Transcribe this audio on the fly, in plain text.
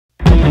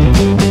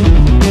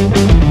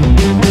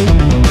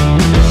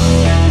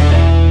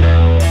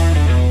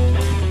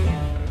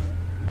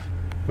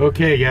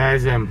Okay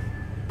guys, I'm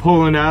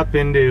pulling up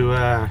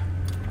into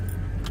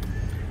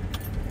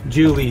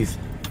Julie's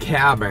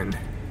cabin.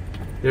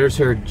 There's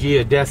her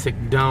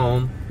geodesic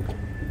dome.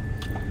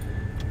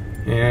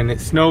 And it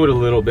snowed a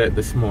little bit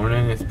this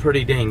morning. It's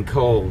pretty dang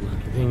cold.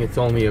 I think it's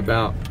only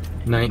about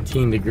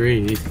 19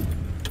 degrees.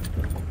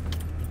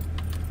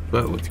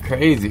 But what's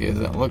crazy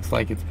is it looks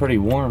like it's pretty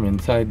warm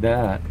inside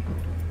that.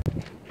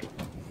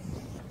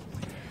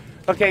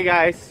 Okay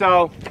guys,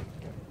 so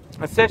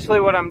essentially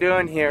what I'm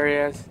doing here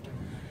is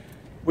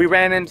we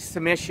ran into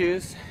some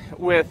issues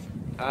with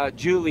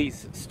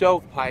Julie's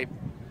stovepipe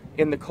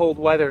in the cold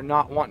weather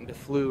not wanting to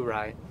flue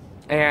right.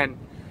 And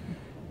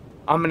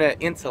I'm going to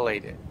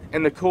insulate it.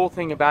 And the cool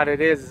thing about it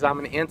is I'm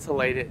going to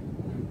insulate it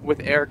with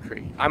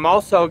aircrete. I'm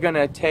also going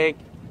to take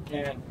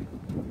and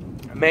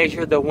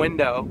measure the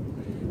window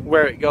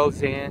where it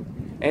goes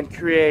in and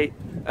create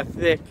a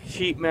thick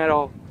sheet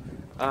metal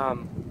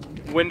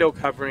window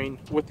covering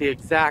with the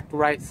exact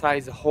right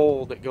size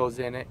hole that goes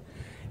in it.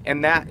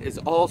 And that is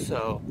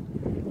also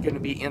going to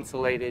be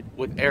insulated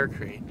with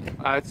aircrete.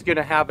 It's going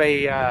to have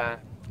a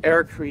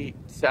aircrete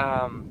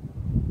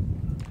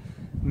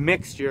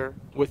mixture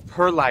with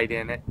perlite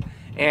in it.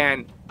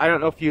 And I don't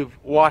know if you've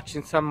watched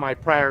in some of my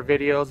prior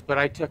videos, but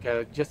I took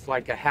just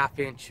like a 1/2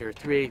 inch or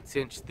 3/8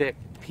 inch thick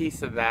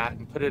piece of that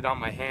and put it on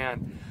my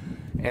hand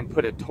and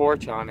put a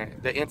torch on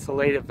it. The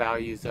insulative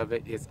values of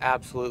it is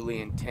absolutely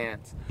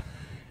intense.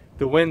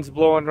 The wind's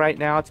blowing right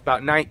now. It's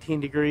about 19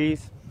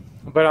 degrees,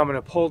 but I'm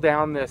going to pull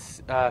down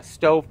this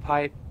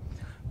stovepipe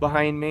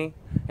behind me,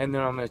 and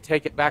then I'm going to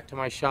take it back to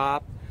my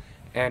shop,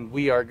 and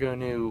we are going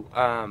to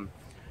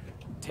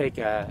take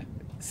a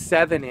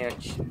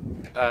 7-inch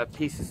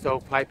piece of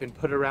stovepipe and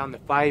put around the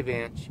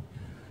 5-inch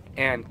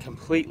and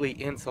completely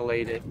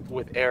insulate it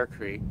with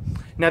aircrete.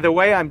 Now the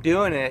way I'm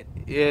doing it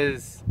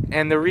is,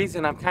 and the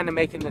reason I'm kind of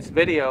making this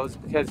video is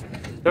because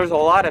there's a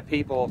lot of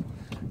people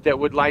that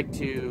would like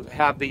to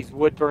have these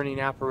wood burning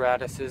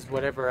apparatuses,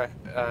 whatever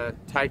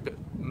type it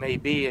may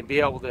be, and be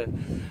able to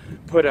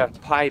put a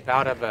pipe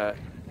out of a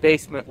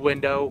basement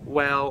window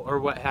well or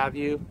what have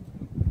you.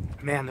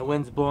 Man, the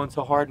wind's blowing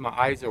so hard my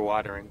eyes are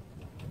watering.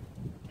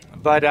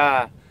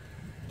 But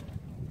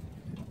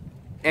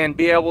and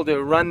be able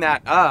to run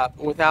that up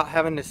without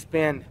having to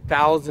spend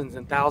thousands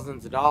and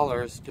thousands of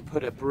dollars to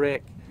put a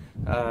brick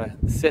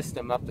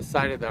system up the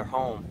side of their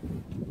home.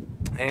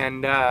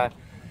 And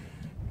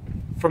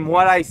from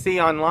what I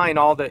see online,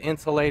 all the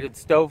insulated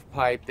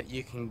stovepipe that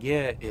you can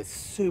get is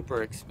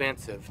super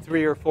expensive.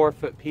 3 or 4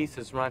 foot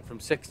pieces run from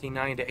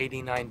 $69 to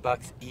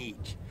 $89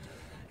 each.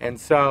 And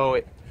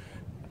so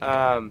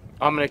I'm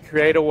going to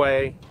create a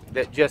way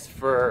that just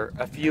for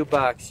a few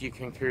bucks you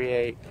can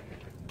create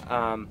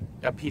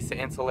a piece of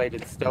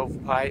insulated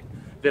stovepipe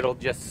that'll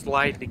just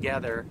slide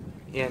together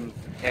in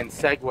and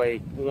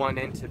segue one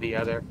into the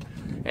other.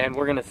 And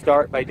we're going to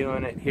start by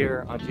doing it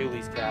here on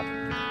Julie's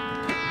cabin.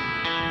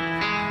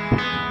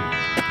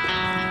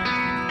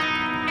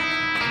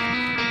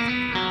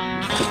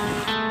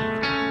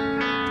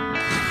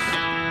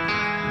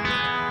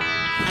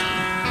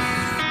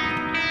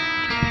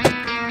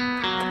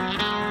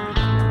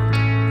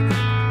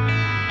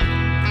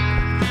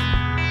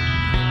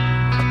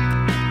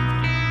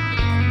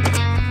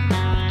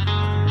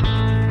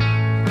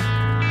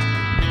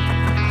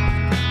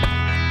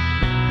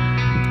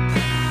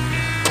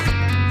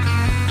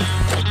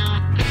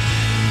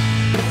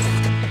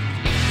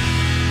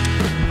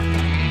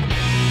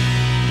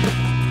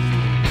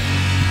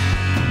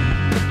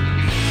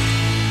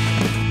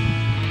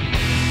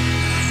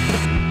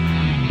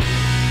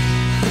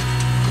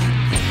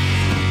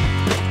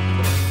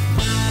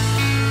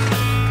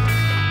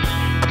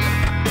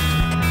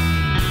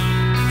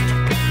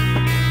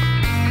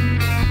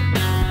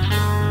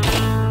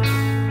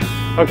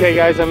 Okay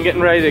guys, I'm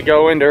getting ready to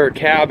go into her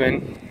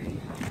cabin.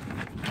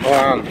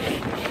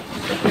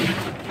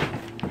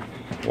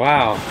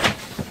 Wow.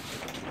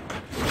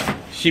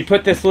 She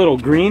put this little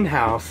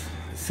greenhouse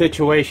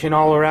situation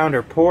all around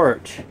her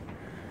porch.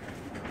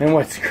 And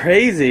what's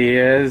crazy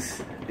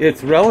is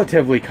it's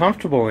relatively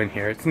comfortable in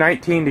here. It's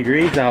 19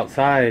 degrees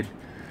outside.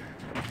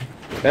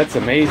 That's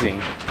amazing.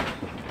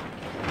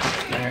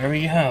 There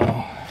we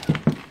go.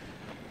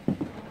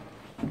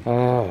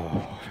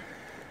 Oh.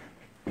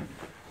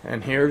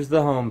 And here's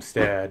the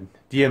homestead.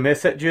 Do you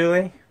miss it,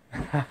 Julie?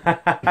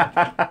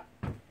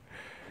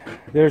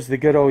 There's the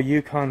good old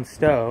Yukon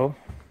stove.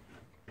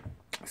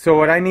 So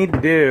what I need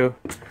to do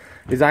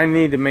is I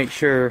need to make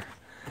sure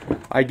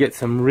I get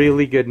some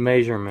really good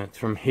measurements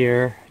from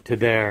here to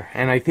there.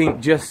 And I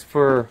think just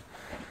for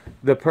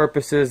the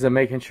purposes of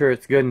making sure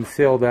it's good and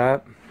sealed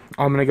up,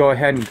 I'm going to go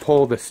ahead and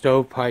pull the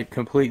stovepipe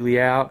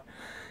completely out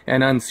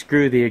and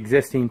unscrew the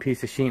existing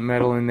piece of sheet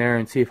metal in there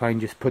and see if I can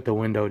just put the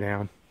window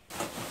down.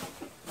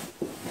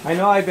 I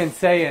know I've been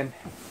saying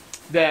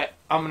that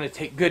I'm going to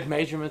take good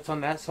measurements on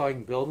that so I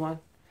can build one.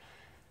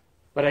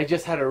 But I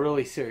just had a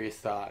really serious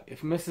thought.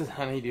 If Mrs.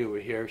 Honeydew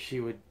were here, she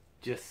would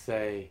just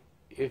say,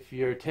 if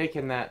you're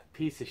taking that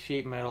piece of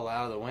sheet metal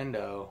out of the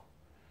window,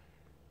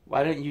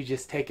 why don't you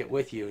just take it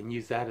with you and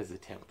use that as a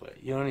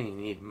template? You don't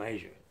even need to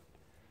measure it.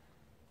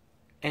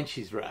 And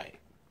she's right.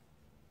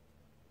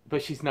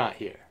 But she's not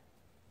here.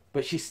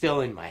 But she's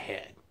still in my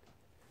head.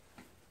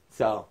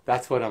 So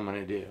that's what I'm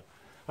going to do.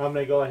 I'm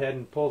going to go ahead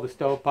and pull the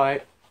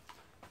stovepipe,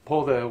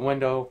 pull the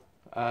window,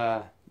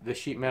 the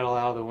sheet metal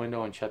out of the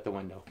window, and shut the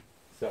window.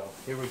 So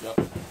here we go.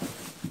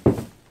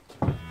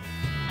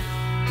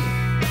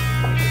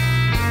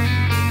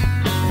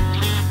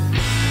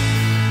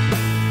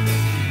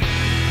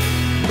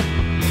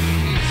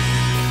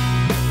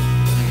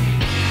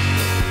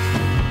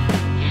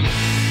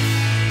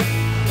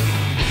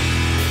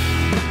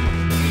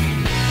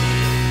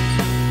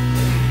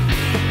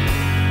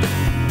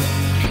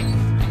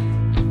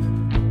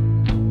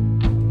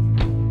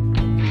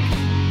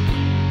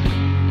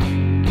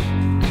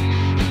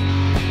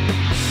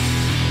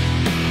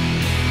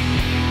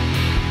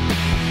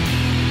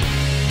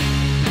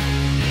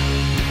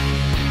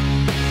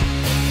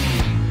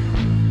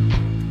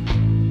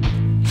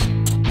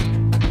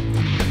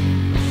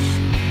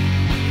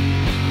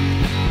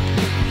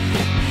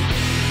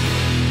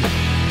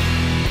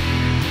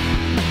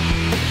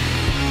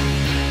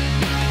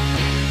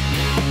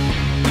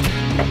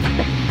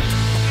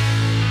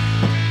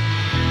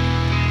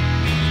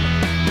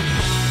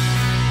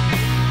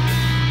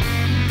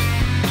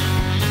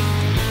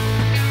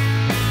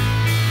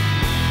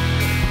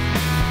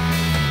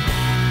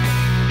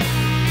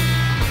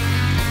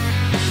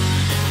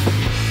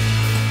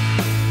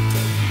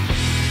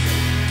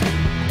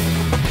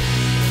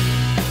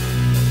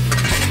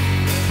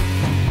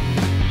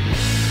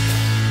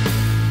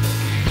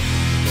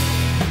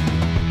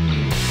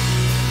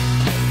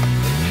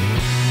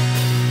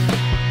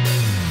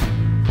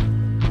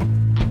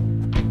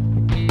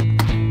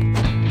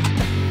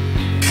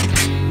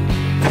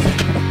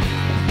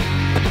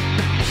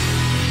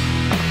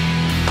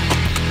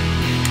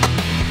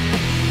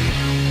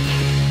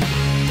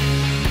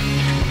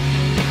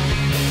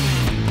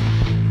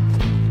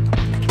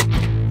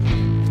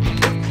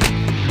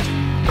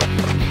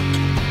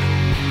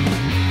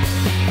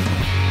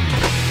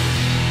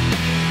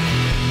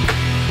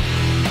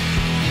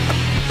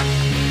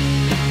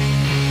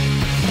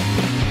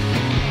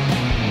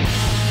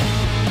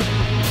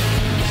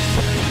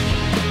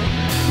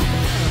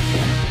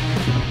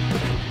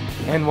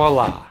 And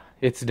voila,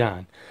 it's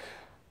done.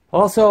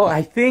 Also,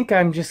 I think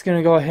I'm just going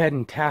to go ahead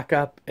and tack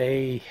up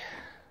a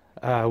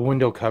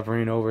window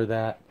covering over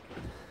that.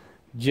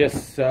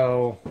 Just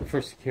so,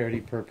 for security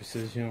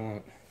purposes, you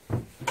know,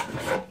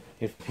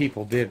 if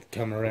people did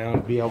come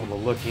around, be able to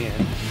look in.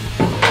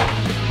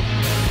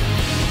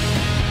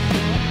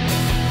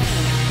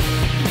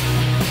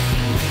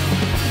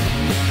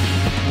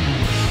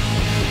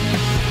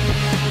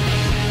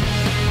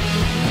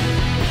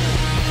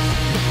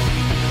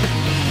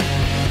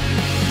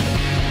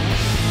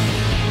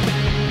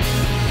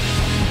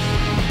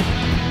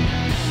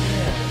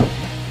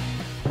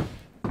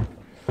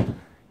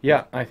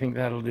 Yeah, I think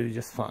that'll do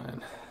just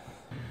fine.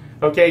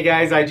 Okay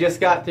guys, I just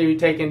got through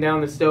taking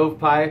down the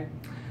stovepipe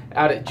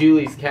out at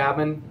Julie's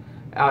cabin,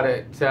 out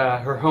at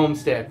her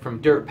homestead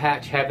from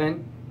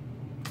Dirtpatcheaven.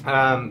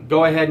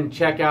 Go ahead and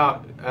check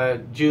out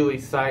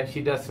Julie's site.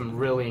 She does some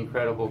really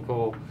incredible,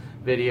 cool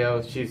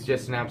videos. She's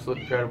just an absolute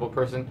incredible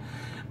person.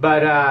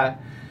 But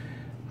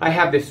I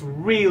have this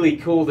really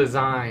cool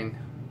design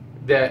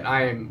that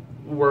I'm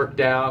worked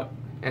out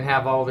and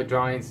have all the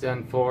drawings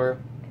done for.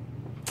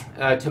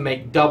 To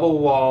make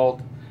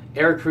double-walled,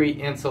 aircrete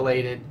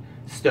insulated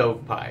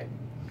stovepipe.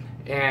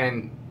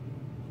 And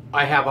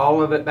I have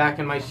all of it back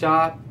in my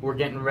shop. We're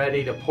getting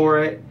ready to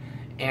pour it,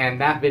 and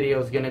that video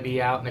is going to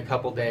be out in a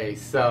couple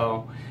days.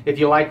 So if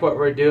you like what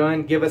we're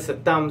doing, give us a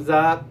thumbs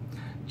up.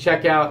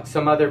 Check out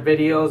some other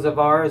videos of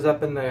ours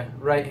up in the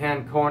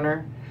right-hand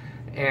corner,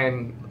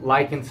 and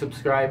like and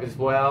subscribe as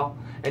well.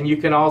 And you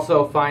can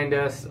also find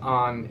us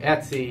on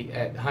Etsy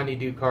at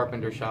Do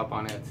Carpenter Shop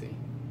on Etsy.